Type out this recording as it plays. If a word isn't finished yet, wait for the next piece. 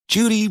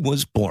Judy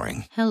was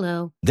boring.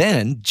 Hello.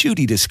 Then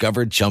Judy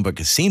discovered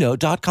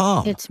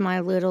ChumbaCasino.com. It's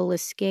my little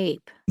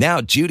escape. Now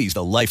Judy's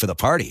the life of the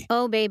party.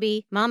 Oh,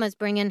 baby, mama's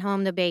bringing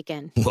home the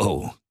bacon.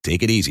 Whoa,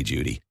 take it easy,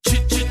 Judy.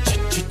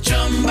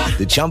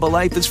 The Chumba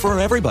life is for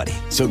everybody.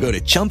 So go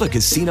to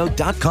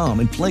ChumbaCasino.com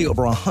and play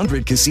over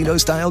 100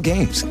 casino-style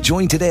games.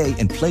 Join today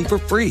and play for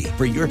free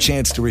for your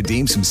chance to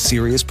redeem some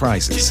serious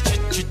prizes.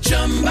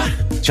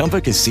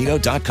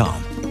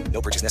 ChumbaCasino.com.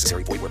 No purchase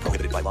necessary. Void where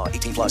prohibited by law.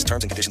 18 plus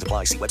terms and conditions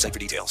apply. See website for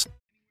details.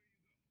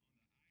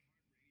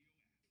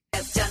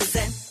 Bev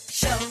Johnson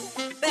Show.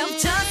 Bev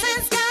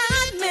Johnson's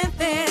got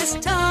Memphis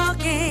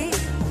talking.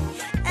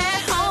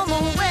 At home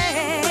or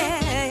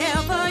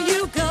wherever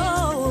you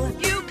go.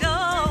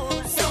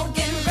 So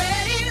get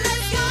ready,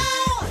 let's go.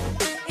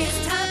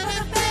 It's time for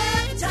the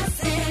Bev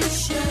Johnson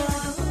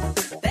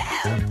Show.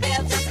 Bev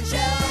Johnson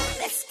Show.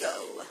 Let's go.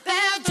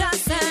 Bev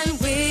Johnson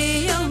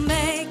will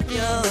make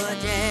your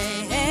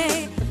day.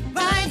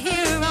 Right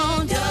here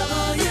on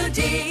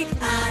WDIA.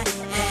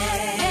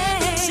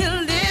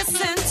 She'll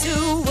listen to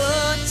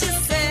what you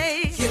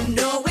say. You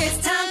know it's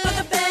time for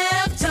the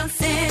Bev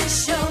Johnson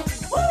Show.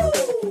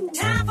 Woo!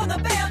 Time for the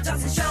Bev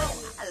Johnson Show.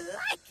 I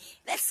like it.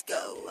 Let's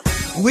go.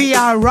 We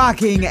are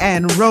rocking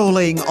and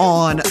rolling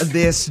on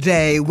this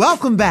day.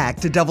 Welcome back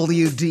to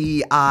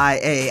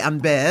WDIA. I'm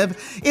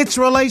Bev. It's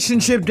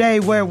Relationship Day,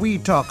 where we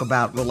talk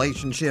about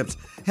relationships,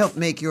 help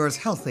make yours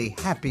healthy,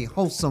 happy,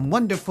 wholesome,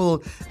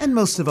 wonderful, and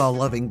most of all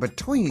loving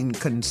between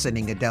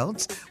consenting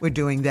adults. We're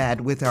doing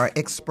that with our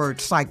expert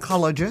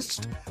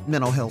psychologist,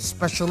 mental health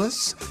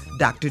specialist,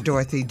 Dr.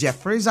 Dorothy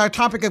Jeffries. Our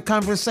topic of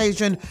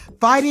conversation,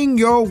 fighting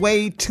your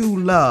way to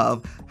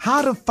love.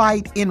 How to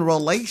fight in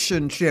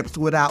relationships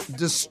without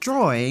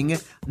destroying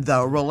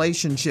the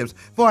relationships.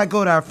 Before I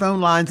go to our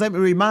phone lines, let me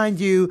remind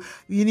you,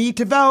 you need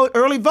to vote.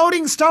 Early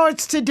voting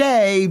starts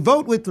today.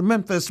 Vote with the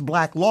Memphis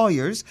Black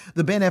Lawyers.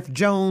 The Ben F.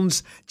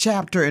 Jones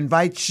chapter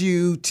invites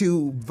you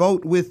to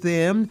vote with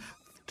them.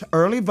 To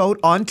early vote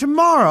on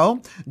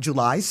tomorrow,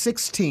 July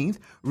 16th,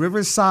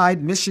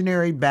 Riverside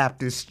Missionary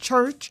Baptist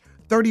Church,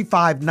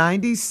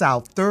 3590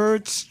 South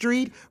 3rd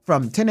Street,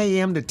 from 10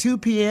 a.m. to 2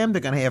 p.m. They're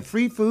going to have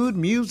free food,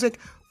 music,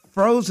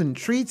 frozen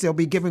treats. They'll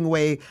be giving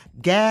away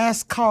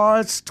gas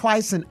cards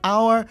twice an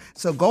hour.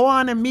 So go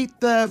on and meet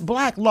the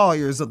Black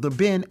Lawyers of the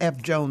Ben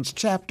F. Jones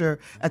chapter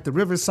at the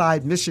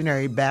Riverside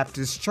Missionary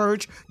Baptist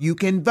Church. You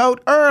can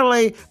vote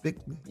early.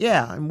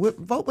 Yeah, and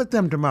vote with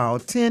them tomorrow,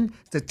 10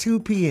 to 2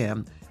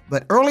 p.m.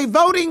 But early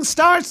voting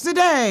starts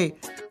today.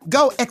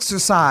 Go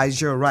exercise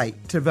your right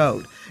to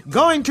vote.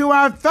 Going to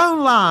our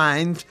phone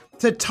lines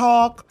to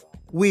talk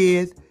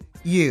with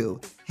you.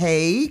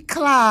 Hey,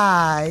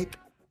 Clyde.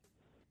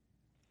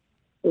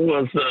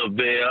 What's up,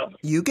 Bill?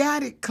 You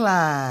got it,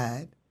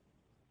 Clyde.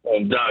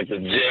 I'm Dr.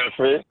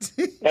 Jeffries.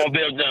 I'm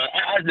Bill John.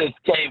 I just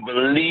can't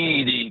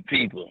believe these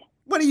people.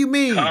 What do you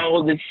mean?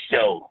 Call the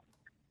show.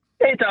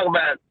 They talk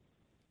about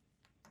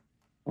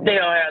they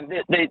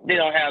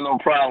don't have no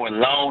problem with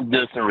long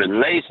distance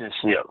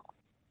relationship.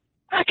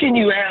 How can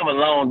you have a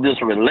long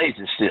distance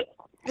relationship?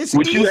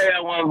 Would you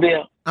have one,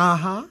 Bill?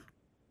 Uh-huh.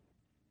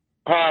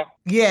 Huh?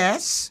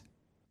 Yes.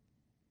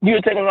 You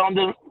would take a long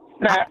distance?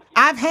 Nah,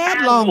 I've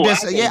had long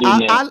distance. Yeah,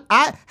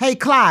 hey,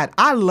 Clyde,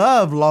 I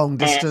love long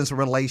distance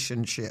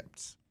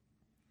relationships.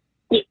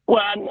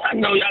 Well, I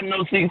know.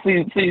 See,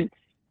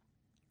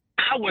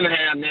 I wouldn't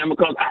have them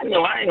because I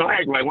know I ain't gonna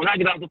act right. When I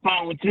get off the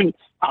phone with you,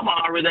 I'm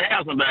already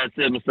have somebody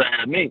sitting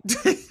beside me.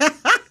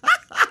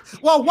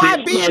 Well, why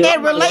be in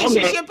that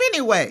relationship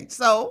anyway?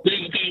 So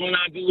when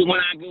I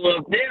go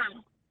up there,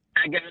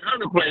 I got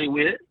another play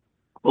with.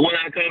 But when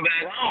I come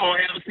back home,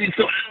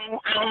 so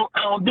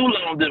I don't do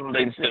long distance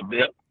relationship,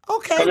 Bill.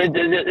 Okay.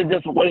 It's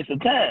just a waste of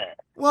time.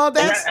 Well,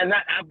 that's... I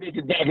bet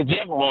you Dr.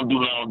 Jeff won't do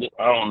long.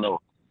 I don't know.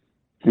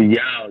 See,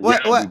 y'all be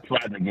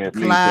plotting against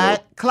me.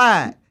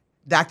 Clyde,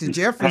 Dr.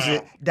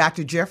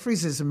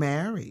 Jeffries is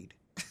married.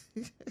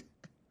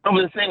 I'm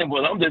just saying.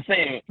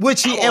 Would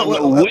she,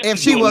 if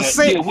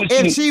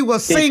she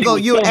was single,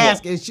 you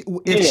ask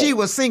if she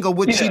was single,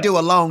 would she do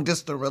a long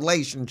distance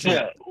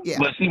relationship? Yeah.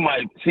 But she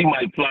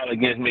might plot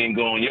against me and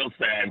go on your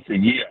side and say,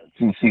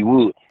 yeah, she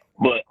would.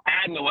 But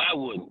I know I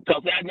wouldn't,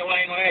 because I know I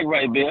ain't gonna act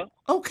right, Bill.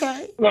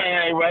 Okay. No,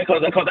 I ain't right,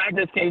 because I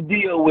just can't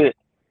deal with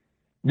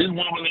this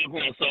woman up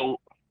here. So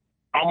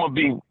I'm gonna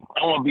be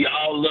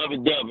all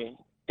lovey-dovey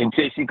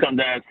until she come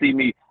down and see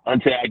me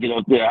until I get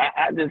up there.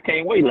 I just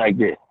can't wait like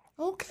that.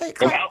 Okay.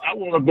 And I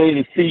want to be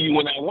able to see you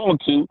when I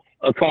want to,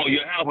 or come to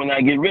your house when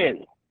I get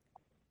ready.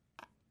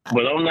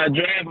 But I'm not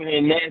driving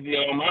in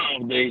Nashville on my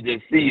off days to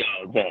see you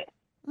all the time.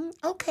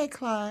 Okay,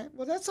 Clyde.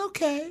 Well, that's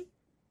okay.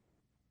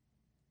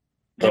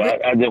 So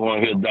I just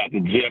want to hear Dr.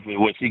 Jeffries,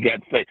 what she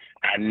got to say.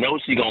 I know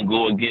she going to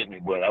go against me,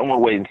 but I want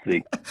to wait and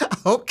see.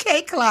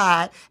 Okay,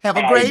 Clyde. Have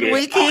a great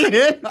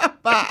weekend.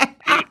 Bye.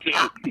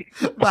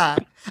 Bye.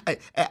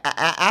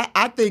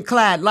 I think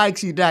Clyde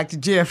likes you, Dr.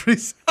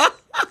 Jeffries.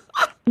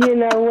 You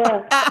know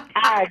what?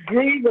 I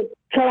agree with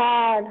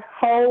Clyde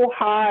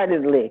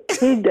wholeheartedly.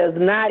 He does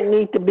not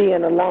need to be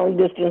in a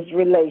long-distance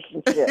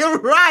relationship. You're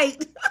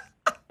right.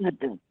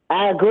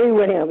 I agree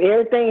with him.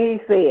 Everything he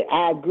said,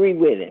 I agree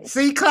with him.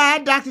 See,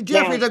 Clyde, Dr.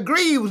 Jeffries Now,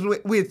 agrees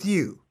with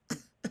you.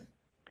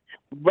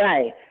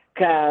 right,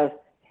 because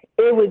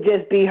it would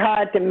just be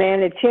hard to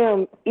manage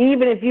him,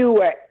 even if you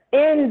were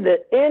in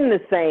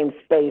the same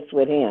space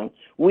with him.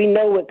 We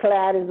know what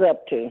Clyde is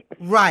up to.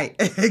 Right,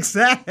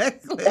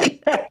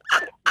 exactly.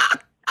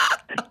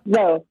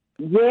 No,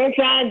 yes,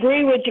 I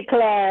agree with you,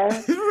 Clyde.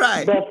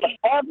 Right. But for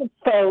other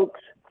folks,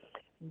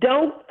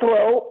 don't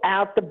throw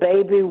out the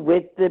baby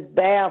with the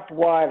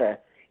bathwater.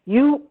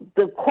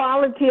 The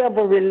quality of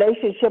a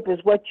relationship is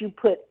what you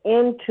put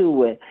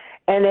into it.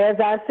 And as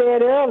I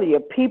said earlier,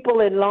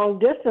 people in long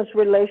distance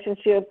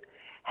relationships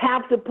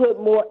have to put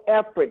more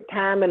effort,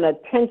 time, and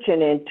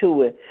attention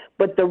into it.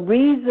 But the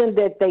reason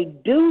that they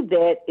do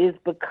that is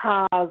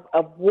because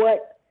of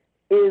what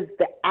is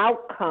the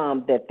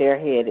outcome that they're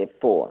headed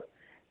for.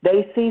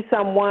 They see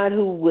someone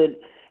who would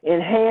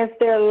enhance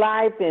their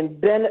life and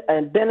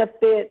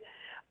benefit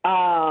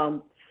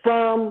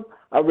from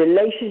a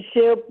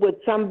relationship with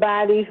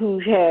somebody who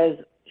has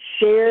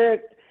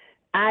shared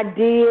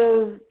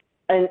ideas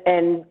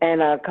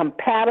and are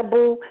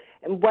compatible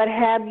and what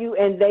have you,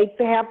 and they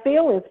have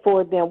feelings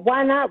for them.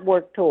 Why not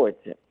work towards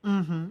it?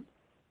 Mm-hmm.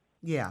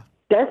 Yeah.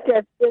 That's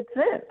just good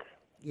sense.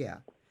 Yeah.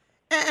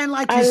 And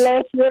like you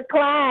Unless you're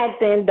Clyde,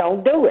 then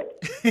don't do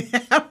it.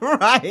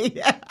 right.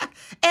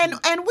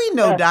 And we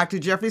know, Dr.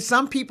 Jeffries,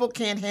 some people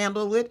can't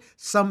handle it.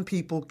 Some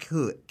people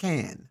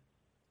can.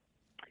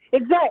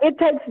 Exactly. It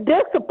takes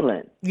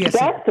discipline. Yes.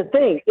 That's the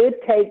thing.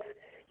 It takes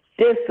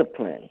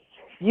discipline.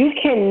 You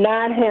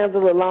cannot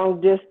handle a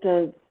long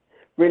distance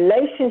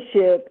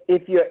relationship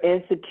if you're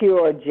insecure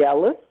or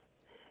jealous,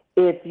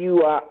 if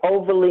you are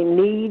overly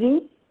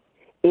needy,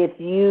 if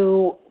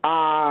you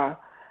are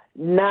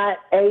not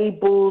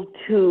able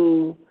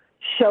to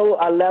show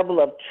a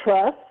level of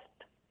trust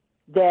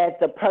that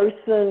the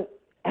person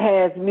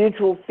has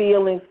mutual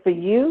feelings for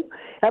you.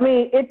 I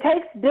mean, it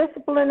takes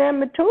discipline and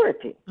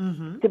maturity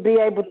to be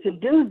able to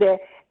do that.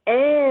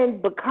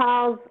 And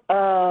because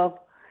of,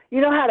 you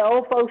know how the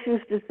old folks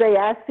used to say,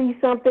 I see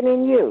something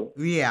in you.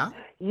 Yeah.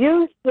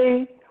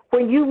 Usually,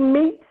 when you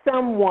meet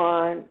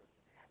someone,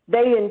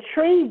 they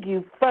intrigue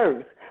you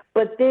first,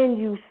 but then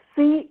you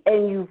see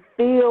and you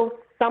feel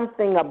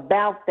something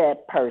about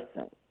that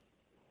person.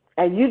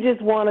 And you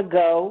just want to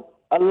go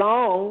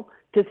along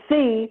to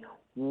see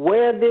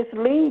where this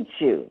leads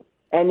you.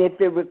 And if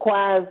it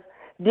requires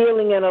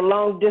dealing in a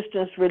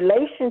long-distance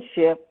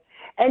relationship,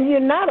 and you're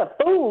not a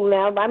fool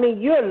now. I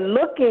mean, you're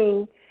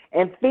looking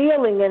and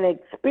feeling and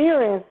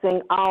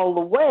experiencing all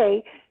the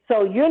way.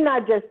 So you're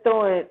not just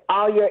throwing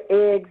all your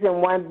eggs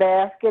in one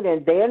basket,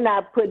 and they're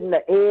not putting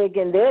the egg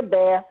in their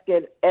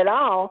basket at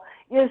all.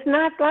 It's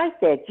not like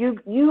that.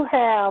 You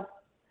have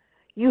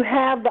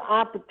the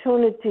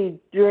opportunity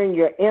during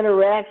your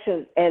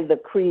interactions and the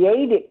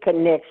created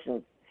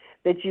connections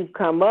that you've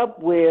come up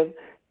with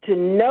to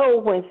know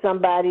when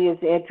somebody is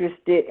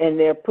interested and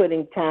they're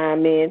putting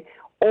time in,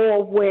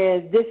 or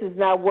when this is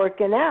not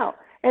working out.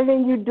 And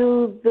then you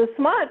do the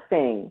smart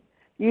thing.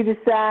 You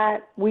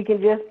decide we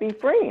can just be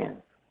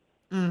friends.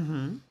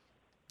 Mm-hmm.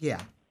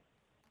 Yeah.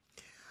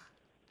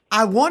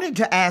 I wanted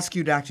to ask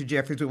you, Dr.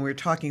 Jeffries, when we were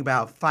talking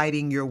about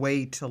fighting your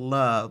way to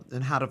love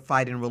and how to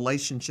fight in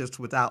relationships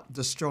without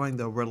destroying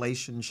the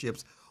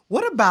relationships,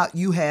 what about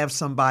you have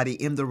somebody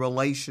in the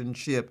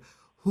relationship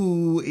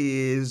who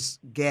is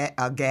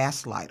a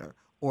gaslighter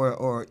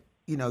or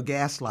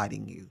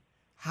gaslighting you?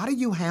 How do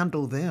you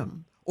handle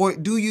them? Or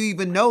do you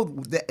even know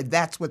that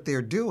that's what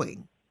they're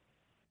doing?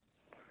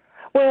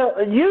 Well,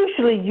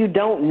 usually you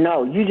don't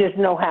know. You just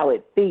know how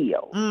it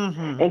feels.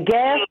 Mm-hmm. And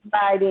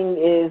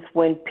gaslighting is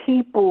when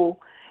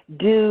people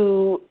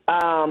do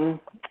kind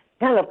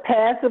of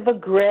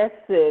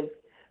passive-aggressive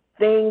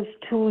things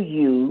to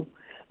you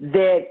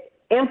that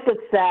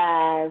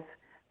emphasize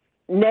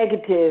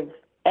negative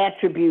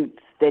attributes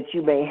that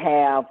you may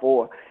have,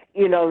 or,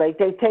 like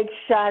they take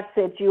shots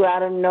at you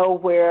out of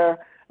nowhere,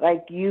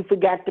 like you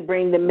forgot to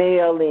bring the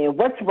mail in.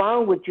 What's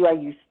wrong with you? Are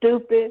you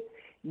stupid?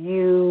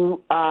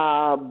 You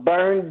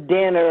burned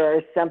dinner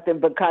or something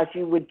because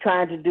you were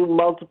trying to do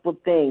multiple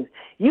things.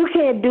 You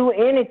can't do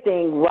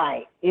anything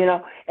right,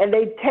 and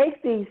they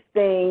take these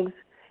things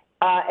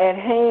at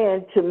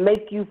hand to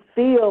make you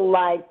feel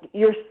like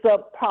you're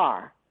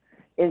subpar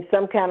in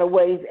some kind of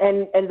ways.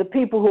 And the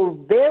people who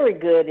are very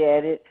good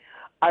at it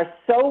are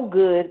so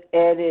good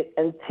at it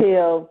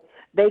until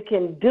they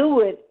can do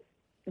it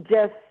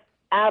just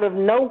out of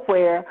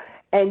nowhere,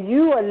 and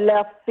you are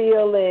left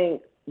feeling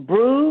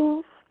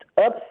bruised,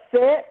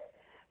 upset,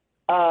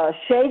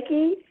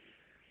 shaky,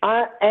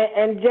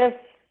 and just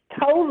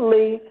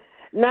totally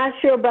not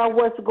sure about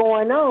what's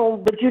going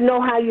on, but you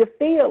know how you're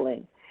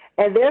feeling.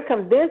 And they're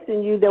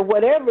convincing you that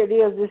whatever it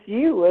is, it's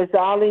you. It's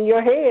all in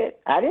your head.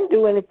 I didn't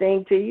do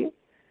anything to you.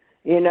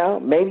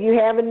 Maybe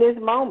you're having this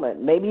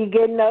moment. Maybe you're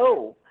getting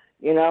old,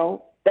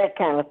 that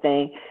kind of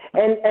thing.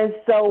 And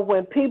so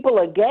when people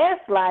are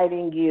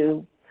gaslighting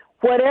you,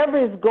 whatever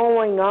is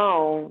going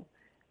on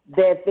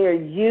that they're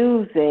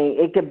using,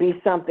 it could be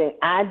something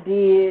I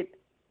did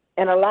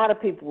And a lot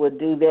of people would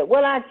do that.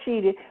 Well, I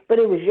cheated, but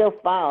it was your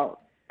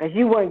fault because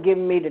you weren't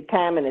giving me the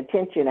time and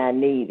attention I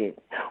needed.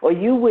 Or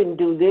you wouldn't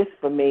do this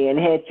for me, and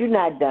had you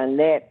not done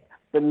that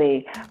for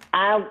me,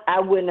 I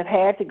wouldn't have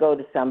had to go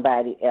to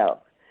somebody else.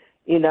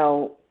 You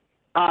know,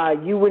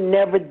 you were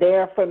never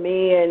there for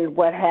me and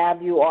what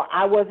have you, or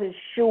I wasn't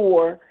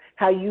sure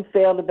how you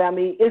felt about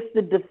me. It's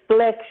the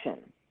deflection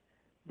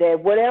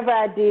that whatever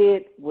I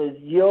did was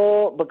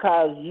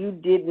because you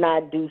did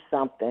not do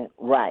something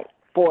right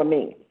for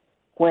me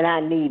when I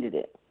needed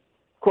it.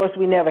 Of course,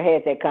 we never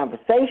had that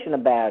conversation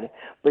about it,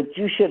 but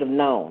you should have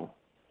known,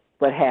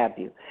 what have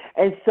you.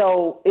 And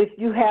so if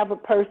you have a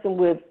person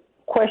with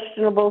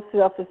questionable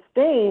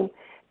self-esteem,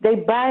 they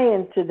buy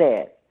into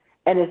that.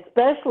 And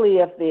especially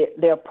if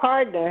their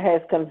partner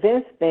has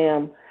convinced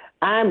them,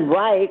 I'm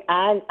right,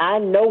 I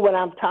know what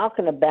I'm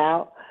talking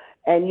about,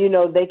 and, you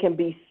know, they can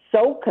be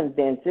so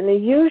convincing.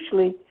 And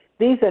usually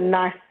these are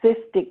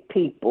narcissistic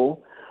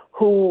people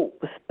who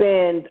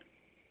spend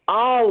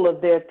all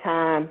of their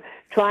time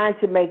trying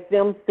to make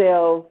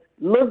themselves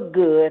look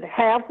good,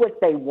 have what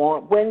they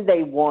want, when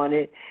they want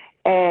it,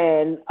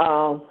 and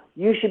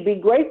you should be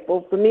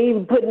grateful for me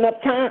even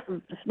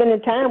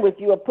spending time with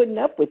you or putting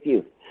up with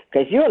you,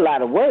 because you're a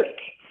lot of work.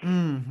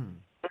 Mm-hmm.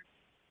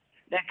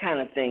 That kind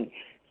of thing.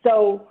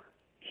 So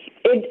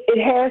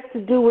it has to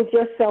do with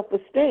your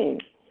self-esteem.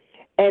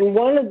 And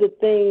one of the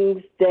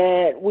things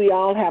that we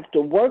all have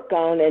to work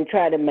on and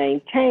try to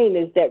maintain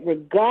is that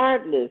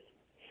regardless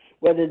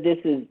whether this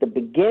is the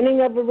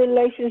beginning of a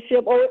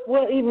relationship or,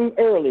 well, even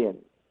earlier,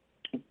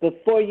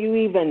 before you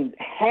even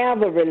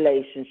have a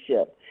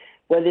relationship,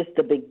 whether it's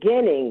the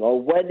beginning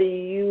or whether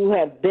you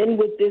have been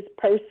with this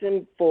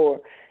person for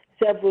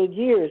several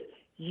years,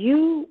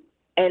 you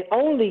and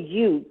only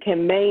you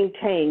can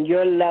maintain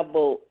your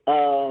level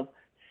of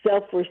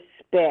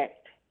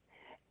self-respect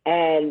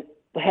and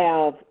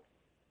have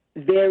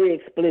very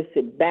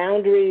explicit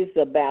boundaries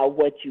about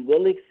what you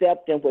will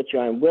accept and what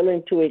you're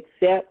unwilling to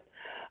accept,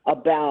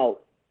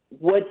 about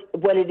what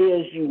it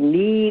is you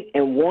need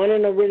and want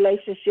in a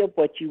relationship,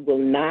 what you will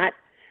not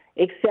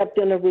accept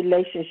in a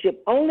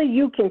relationship. Only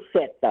you can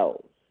set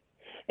those.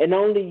 And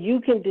only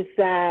you can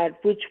decide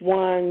which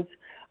ones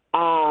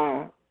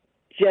are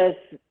just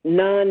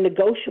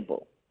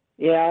non-negotiable,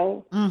 you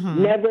know?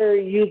 Mm-hmm. Never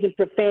using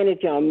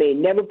profanity on me,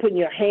 never putting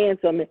your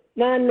hands on me,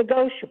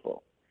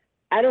 non-negotiable.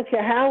 I don't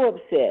care how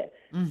upset,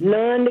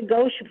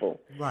 non-negotiable.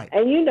 Right.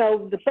 And, you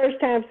know, the first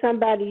time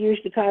somebody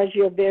usually calls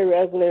you a very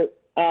ugly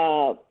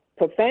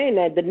profane,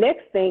 the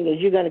next thing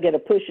is you're going to get a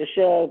push, a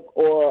shove,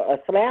 or a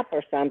slap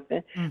or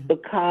something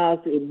because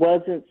it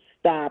wasn't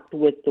stopped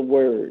with the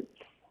words.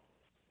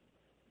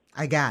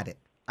 I got it.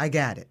 I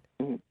got it.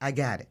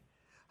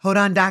 Hold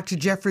on, Dr.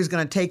 Jeffries is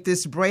going to take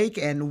this break,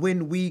 and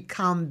when we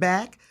come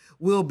back,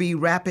 we'll be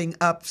wrapping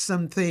up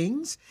some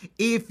things.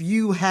 If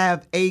you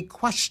have a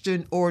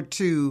question or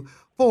two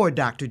for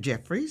Dr.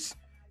 Jeffries,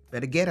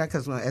 better get her,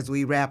 because as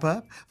we wrap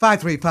up,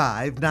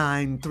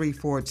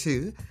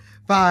 535-9342,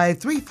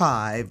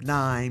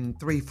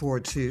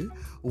 535-9342,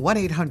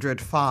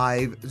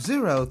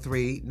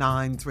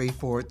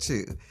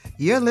 1-800-503-9342.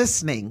 You're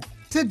listening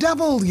to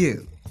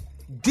WDIA.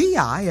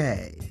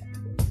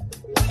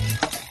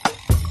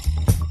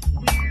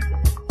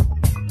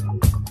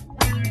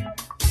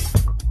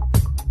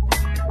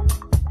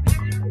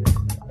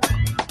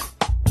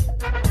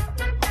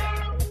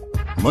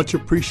 Much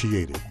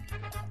appreciated,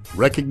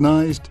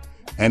 recognized,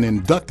 and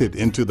inducted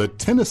into the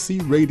Tennessee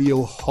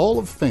Radio Hall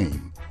of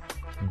Fame,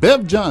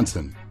 Bev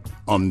Johnson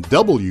on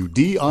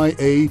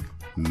WDIA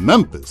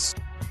Memphis.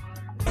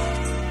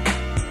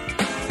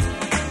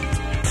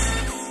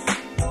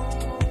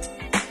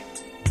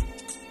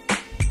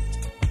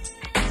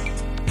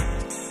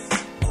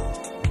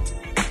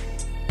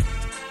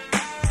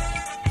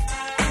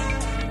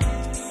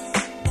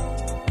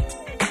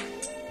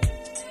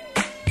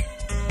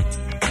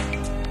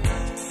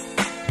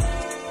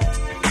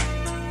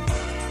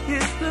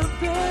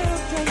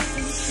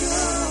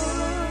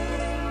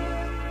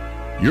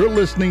 You're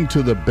listening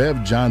to The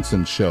Bev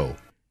Johnson Show.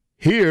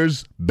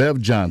 Here's Bev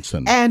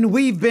Johnson. And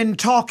we've been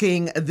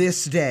talking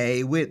this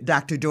day with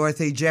Dr.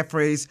 Dorothy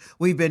Jeffries.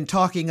 We've been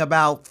talking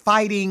about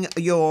fighting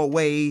your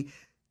way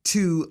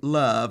to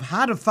love,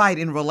 how to fight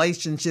in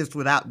relationships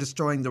without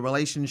destroying the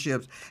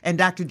relationships. And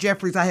Dr.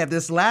 Jeffries, I have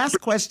this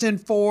last question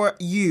for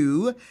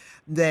you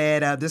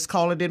that this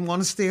caller didn't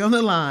want to stay on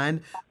the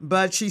line,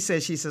 but she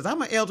says,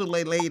 I'm an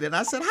elderly lady. And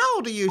I said, how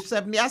old are you?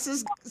 70. I said,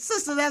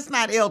 sister, that's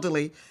not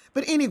elderly.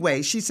 But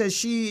anyway, she says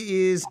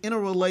she is in a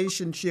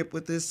relationship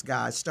with this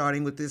guy,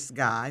 starting with this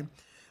guy.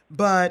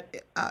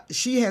 But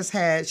she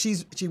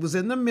was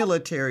in the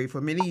military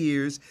for many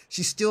years.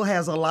 She still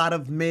has a lot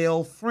of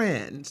male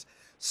friends.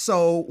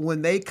 So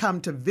when they come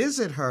to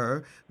visit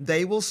her,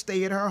 they will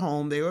stay at her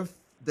home. They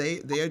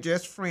are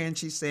just friends.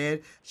 She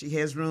said she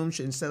has rooms.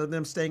 Instead of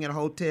them staying at a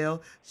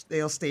hotel,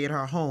 they'll stay at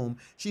her home.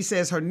 She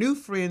says her new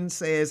friend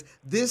says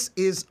this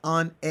is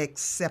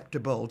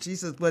unacceptable. She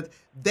says, but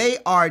they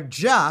are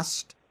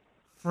just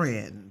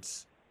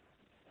friends.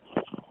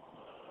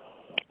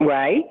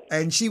 Right.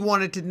 And she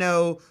wanted to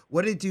know,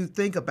 what did you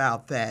think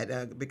about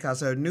that?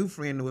 Because her new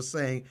friend was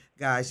saying,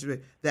 guys,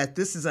 that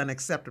this is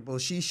unacceptable.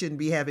 She shouldn't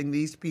be having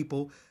these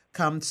people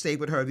come stay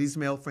with her, these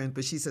male friends.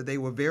 But she said they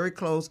were very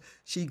close.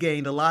 She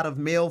gained a lot of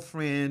male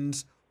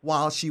friends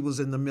while she was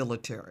in the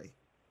military.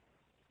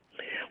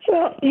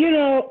 Well,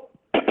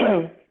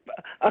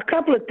 a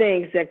couple of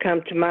things that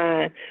come to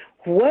mind.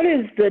 What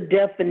is the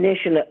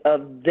definition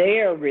of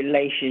their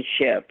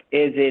relationship?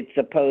 Is it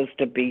supposed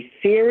to be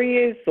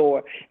serious,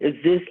 or is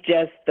this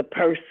just the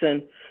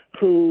person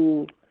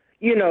who,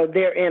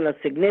 they're in a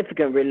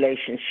significant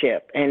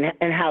relationship, and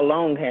how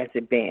long has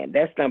it been?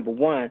 That's number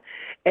one.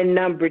 And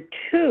number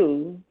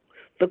two,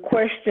 the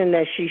question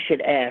that she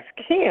should ask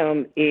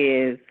him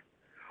is,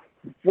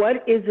 what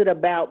is it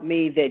about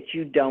me that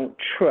you don't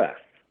trust?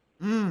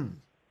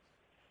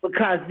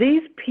 Because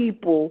these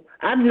people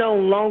I've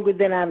known longer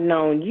than I've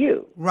known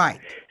you. Right.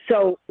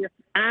 So if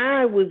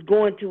I was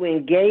going to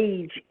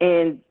engage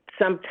in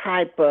some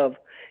type of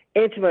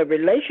intimate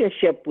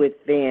relationship with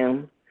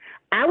them,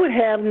 I would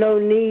have no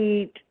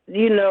need,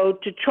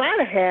 to try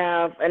to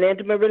have an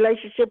intimate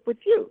relationship with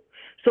you.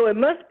 So it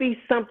must be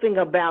something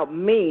about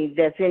me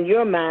that's in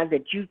your mind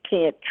that you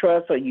can't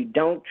trust, or you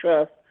don't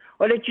trust,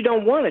 or that you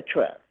don't want to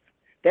trust.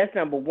 That's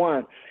number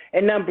one.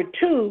 And number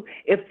two,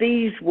 if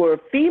these were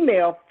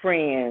female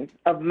friends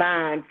of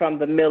mine from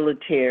the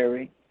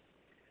military,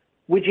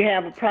 would you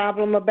have a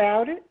problem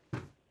about it?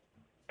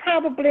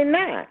 Probably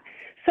not.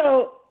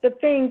 So the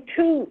thing,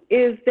 too,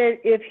 is that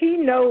if he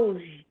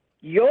knows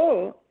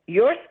your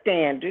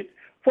standards,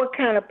 what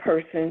kind of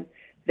person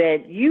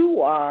that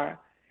you are,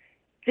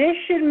 this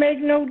should make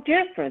no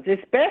difference,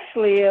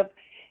 especially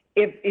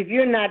if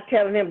you're not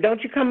telling him,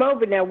 don't you come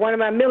over now, one of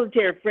my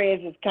military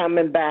friends is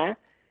coming by.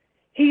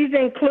 He's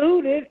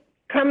included,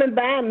 coming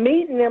by,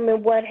 meeting them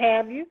and what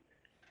have you.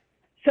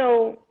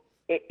 So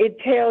it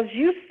tells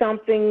you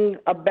something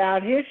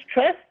about his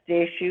trust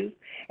issues,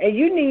 and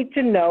you need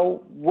to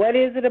know, what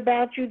is it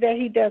about you that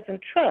he doesn't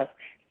trust?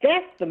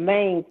 That's the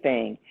main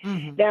thing.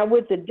 Mm-hmm. Now,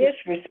 with the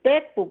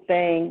disrespectful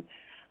thing,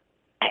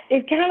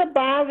 it kind of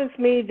bothers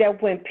me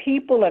that when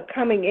people are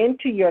coming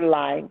into your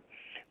life,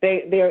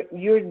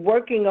 you're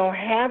working on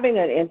having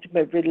an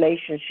intimate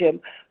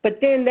relationship, but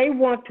then they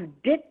want to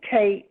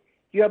dictate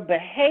your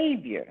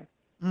behavior,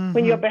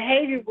 when your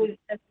behavior was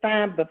just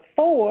fine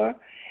before.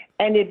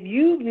 And if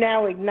you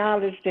now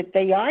acknowledge that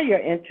they are your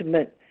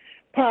intimate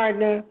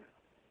partner,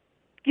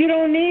 you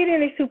don't need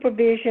any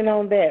supervision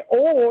on that,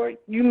 or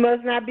you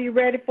must not be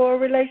ready for a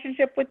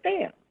relationship with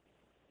them.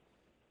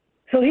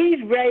 So he's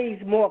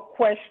raised more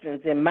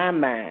questions in my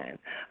mind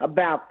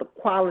about the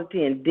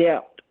quality and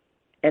depth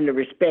and the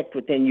respect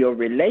within your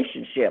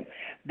relationship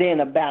than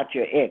about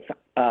your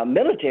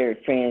ex-military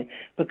friend,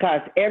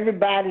 because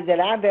everybody that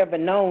I've ever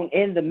known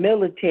in the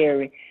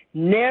military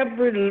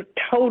never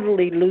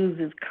totally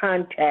loses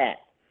contact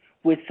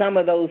with some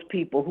of those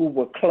people who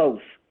were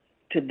close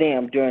to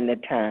them during the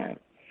time.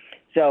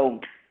 So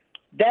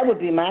that would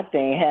be my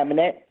thing, having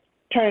that,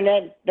 turn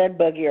that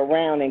buggy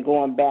around and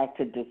going back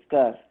to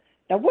discuss.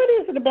 Now, what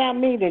is it about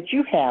me that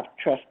you have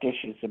trust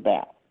issues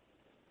about?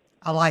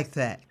 I like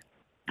that.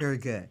 Very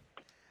good.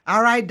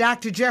 All right,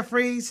 Dr.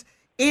 Jeffries,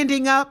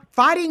 ending up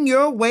fighting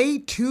your way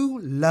to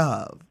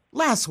love.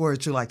 Last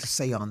words you'd like to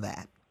say on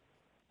that?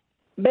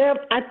 Bev,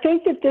 I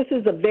think that this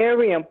is a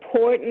very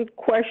important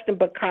question,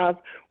 because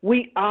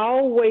we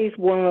always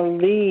want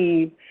to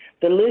leave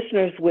the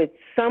listeners with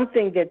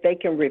something that they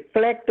can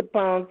reflect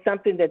upon,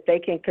 something that they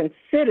can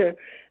consider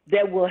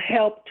that will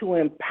help to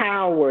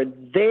empower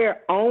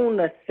their own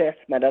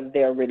assessment of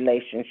their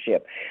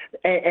relationship.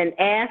 And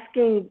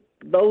asking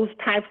those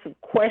types of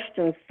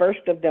questions,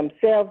 first of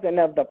themselves and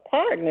of the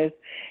partners,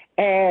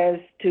 as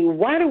to,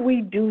 why do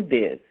we do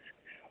this?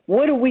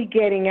 What are we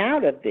getting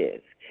out of this?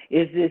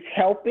 Is this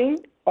helping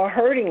or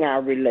hurting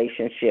our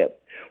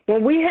relationship?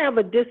 When we have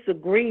a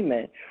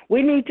disagreement,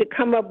 we need to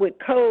come up with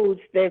codes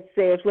that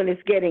says, when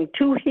it's getting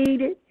too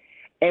heated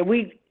and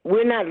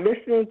we're not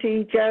listening to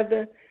each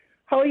other,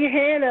 hold your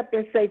hand up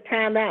and say,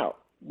 time out.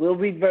 We'll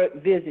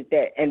revisit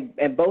that.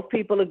 And both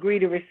people agree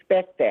to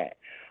respect that.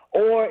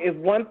 Or if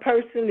one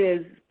person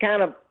is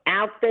kind of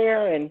out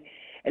there and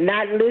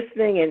not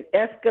listening and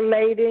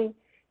escalating,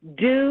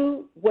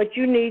 do what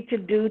you need to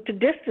do to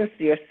distance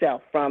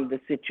yourself from the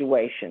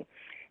situation.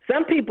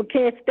 Some people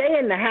can't stay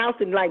in the house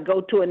and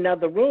go to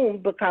another room,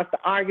 because the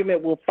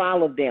argument will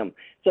follow them.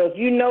 So if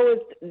you know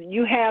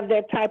you have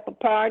that type of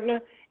partner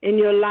in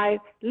your life,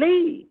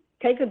 leave,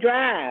 take a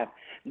drive,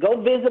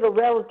 go visit a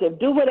relative,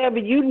 do whatever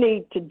you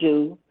need to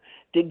do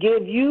to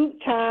give you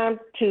time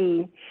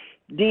to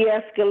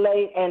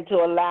de-escalate and to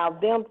allow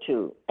them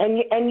to.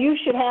 And you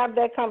should have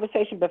that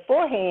conversation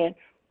beforehand.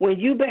 When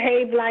you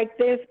behave like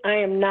this, I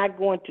am not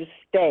going to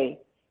stay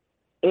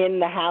in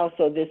the house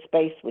or this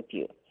space with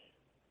you.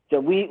 So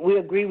we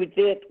agree with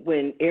it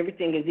when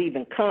everything is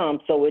even calm,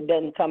 so it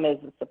doesn't come as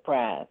a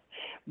surprise.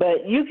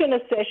 But you can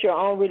assess your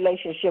own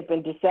relationship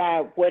and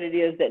decide what it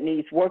is that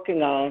needs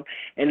working on,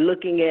 and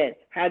looking at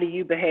how do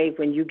you behave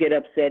when you get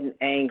upset and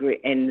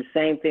angry, and the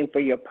same thing for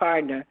your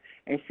partner.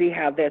 and see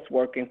how that's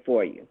working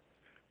for you.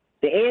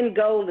 The end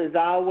goal is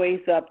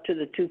always up to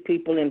the two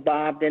people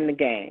involved in the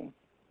game.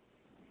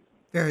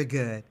 Very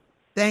good.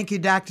 Thank you,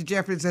 Dr.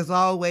 Jeffries. As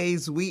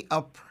always, we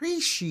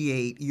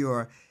appreciate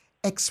your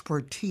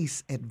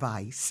expertise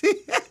advice.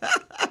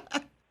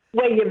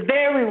 Well, you're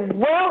very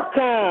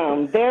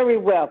welcome. Very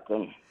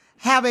welcome.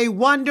 Have a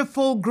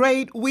wonderful,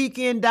 great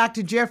weekend,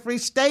 Dr.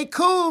 Jeffries. Stay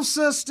cool,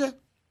 sister.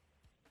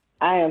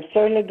 I am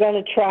certainly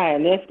going to try,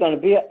 and it's going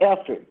to be an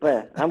effort,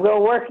 but I'm going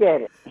to work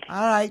at it.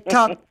 All right.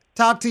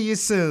 Talk to you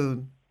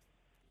soon.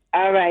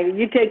 All right.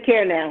 You take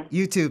care now.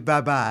 You too.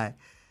 Bye-bye.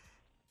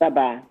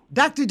 Bye-bye.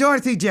 Dr.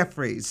 Dorothy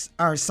Jeffries,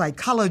 our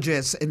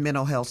psychologist and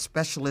mental health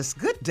specialist.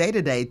 Good day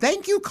today.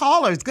 Thank you,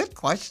 callers. Good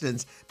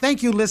questions.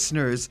 Thank you,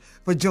 listeners,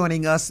 for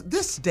joining us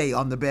this day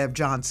on the Bev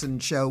Johnson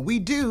Show.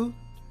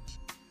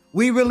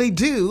 We really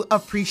do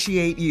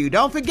appreciate you.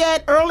 Don't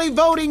forget, early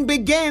voting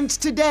begins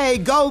today.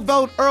 Go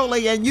vote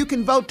early, and you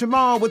can vote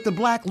tomorrow with the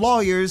Black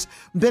Lawyers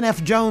Ben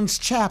F. Jones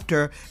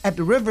chapter at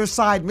the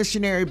Riverside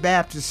Missionary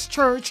Baptist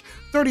Church,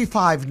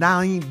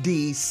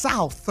 3590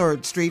 South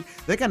 3rd Street.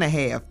 They're going to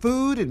have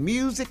food and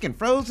music and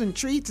frozen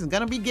treats and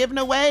going to be giving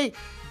away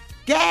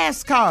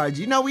gas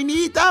cards. You know, we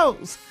need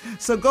those.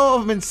 So go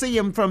over and see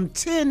them from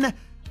 10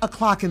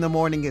 o'clock in the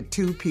morning at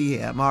 2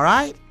 p.m., all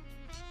right?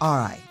 All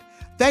right.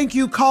 Thank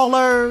you,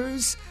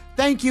 callers.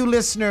 Thank you,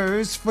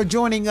 listeners, for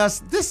joining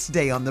us this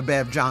day on the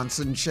Bev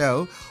Johnson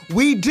Show.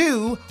 We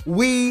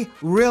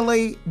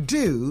really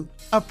do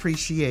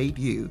appreciate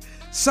you.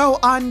 So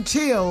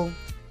until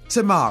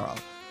tomorrow,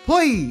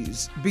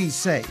 please be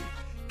safe.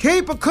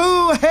 Keep a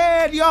cool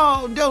head,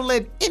 y'all. Don't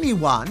let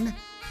anyone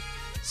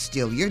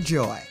steal your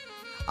joy.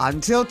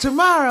 Until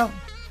tomorrow,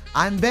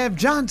 I'm Bev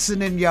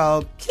Johnson, and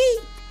y'all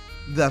keep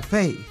the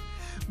faith.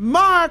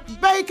 Mark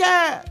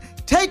Baker,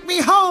 take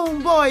me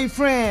home,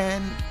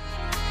 boyfriend.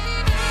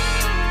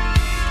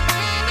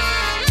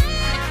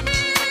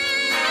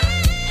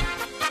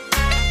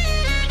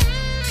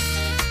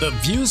 The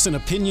views and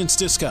opinions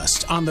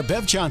discussed on The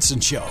Bev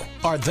Johnson Show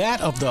are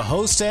that of the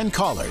hosts and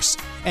callers,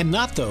 and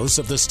not those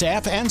of the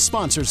staff and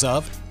sponsors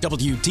of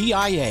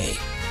WDIA.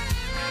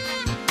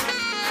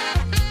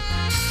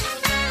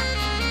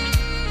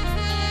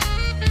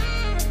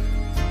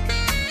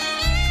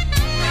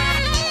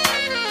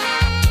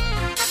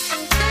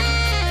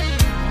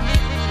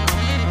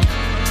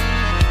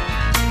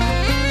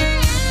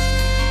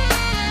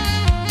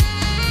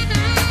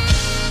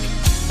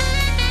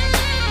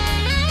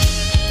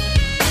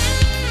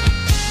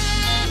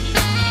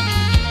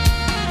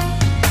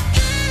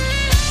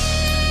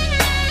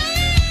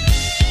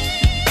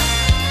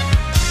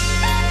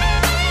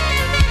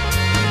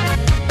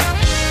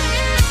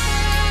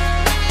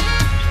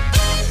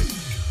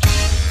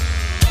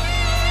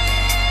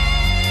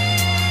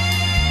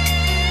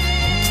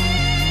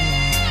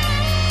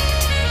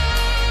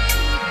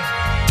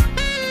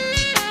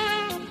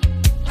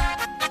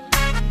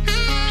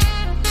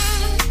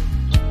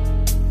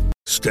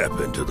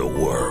 Step into the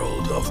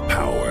world of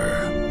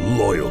power,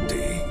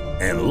 loyalty,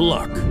 and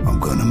luck. I'm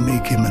gonna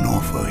make him an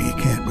offer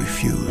he can't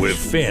refuse. With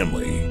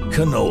family,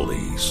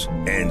 cannolis,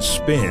 and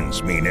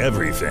spins mean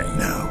everything.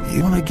 Now,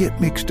 you wanna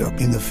get mixed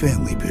up in the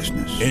family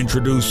business.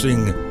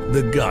 Introducing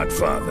The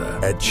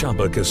Godfather at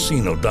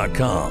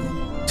ChumbaCasino.com.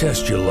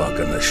 Test your luck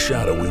in the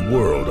shadowy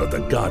world of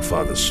The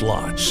Godfather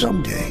slot.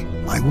 Someday,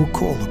 I will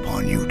call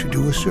upon you to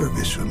do a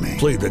service for me.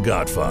 Play The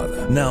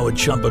Godfather, now at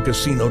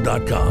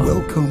ChumbaCasino.com.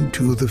 Welcome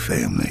to the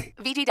family.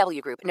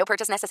 VGW Group. No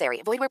purchase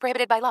necessary. Void where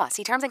prohibited by law.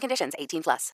 See terms and conditions. 18+.